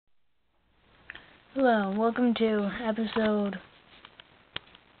Hello, welcome to episode,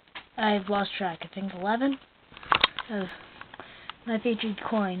 I've lost track, I think 11, of my featured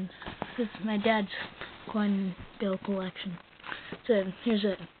coins. This is my dad's coin bill collection. So here's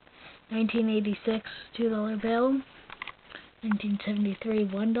a 1986 $2 bill, 1973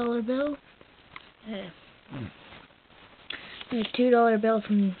 $1 bill, a $2 bill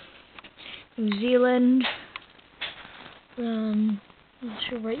from New Zealand, I'm not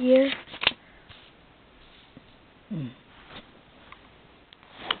sure what year.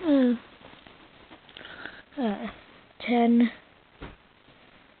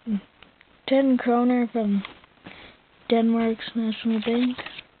 10 kroner from Denmark's National Bank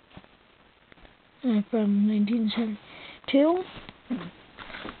from 1972.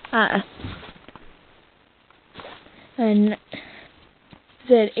 And is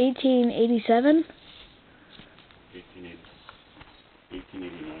it 1887?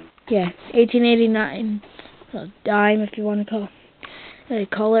 1889. Yeah, 1889. A dime, if you want to call it.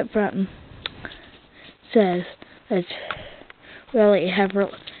 From says it's really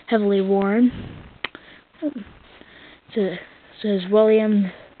heavily worn. It says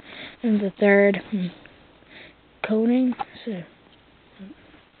William the Third Koning.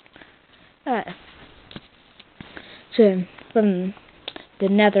 So from the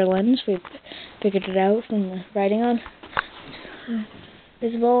Netherlands, we figured it out from the writing on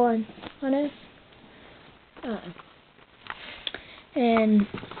visible on it. And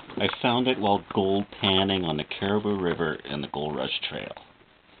I found it while gold panning on the Caribou River and the Gold Rush Trail,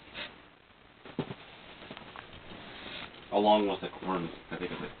 along with a corn, I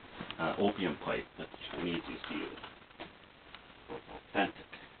think it's an opium pipe that the Chinese used to use. Authentic.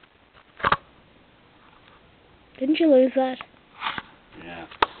 Didn't you lose that? Yeah.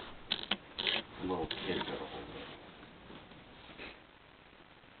 A little kid got a hold of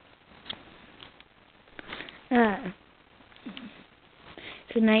it.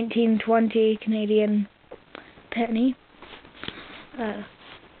 It's a 1920 Canadian penny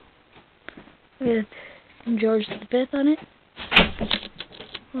with George V on it,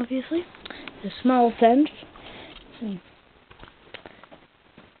 obviously. A small cent.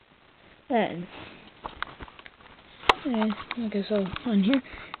 And I guess on here.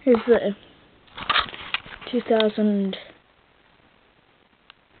 Here's the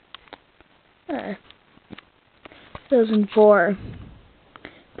 2004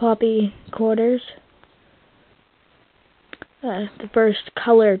 poppy quarters. The first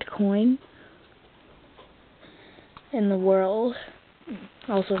colored coin in the world,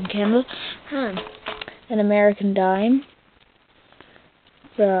 also in Canada. An American dime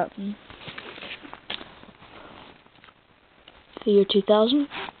from the year 2000,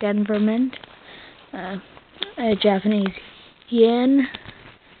 Denver Mint. A Japanese yen,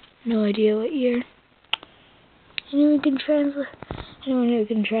 no idea what year. Anyone who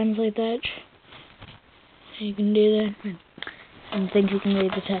can translate that, you can do that. And think you can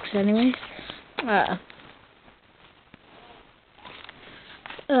read the text anyway.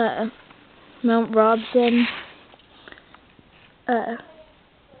 Mount Robson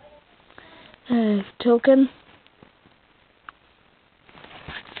token.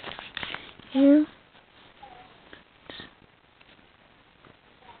 Here.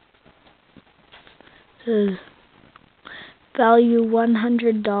 Says value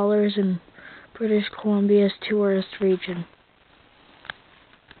 $100 in British Columbia's tourist region.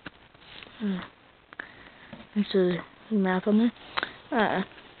 There's a map on there.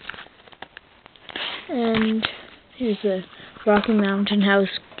 And here's the Rocky Mountain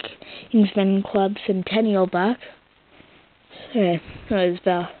House Kingsman Club Centennial Buck. It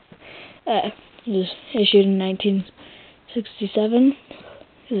was issued in 1967.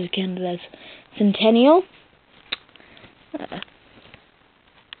 This is Canada's centennial.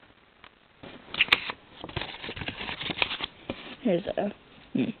 Here's the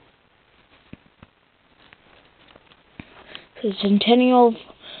Centennial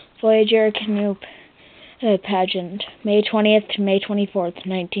Voyager Canoe Pageant, May 20th to May 24th,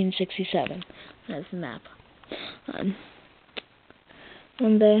 1967. That's the map.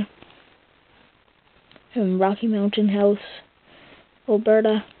 From Rocky Mountain House,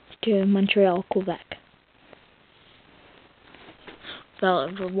 Alberta, to Montreal, Quebec.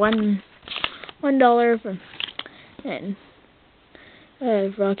 Valid for $1 from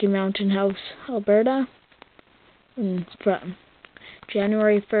Rocky Mountain House, Alberta, and from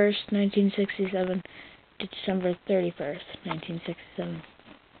January 1st, 1967 to December 31st, 1967.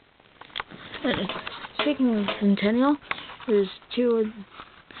 And speaking of centennial, there's two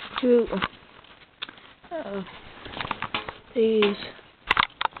of these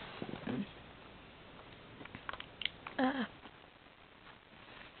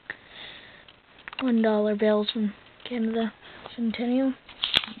 $1 bills from Canada Centennial.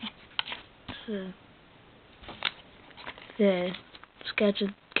 The sketch of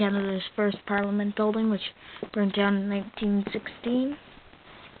Canada's first Parliament building, which burned down in 1916.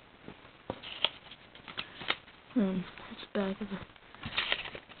 That's the back of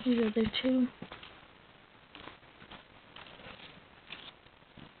the other two.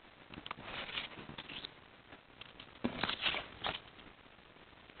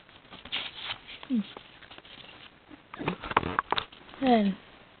 And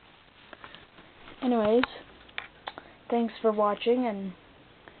anyways, thanks for watching and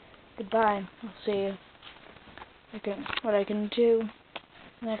goodbye. I'll see you what I can do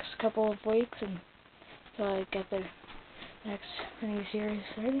the next couple of weeks until I get the next mini series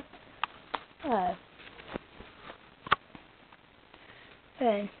started.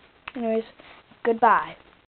 Anyways, goodbye.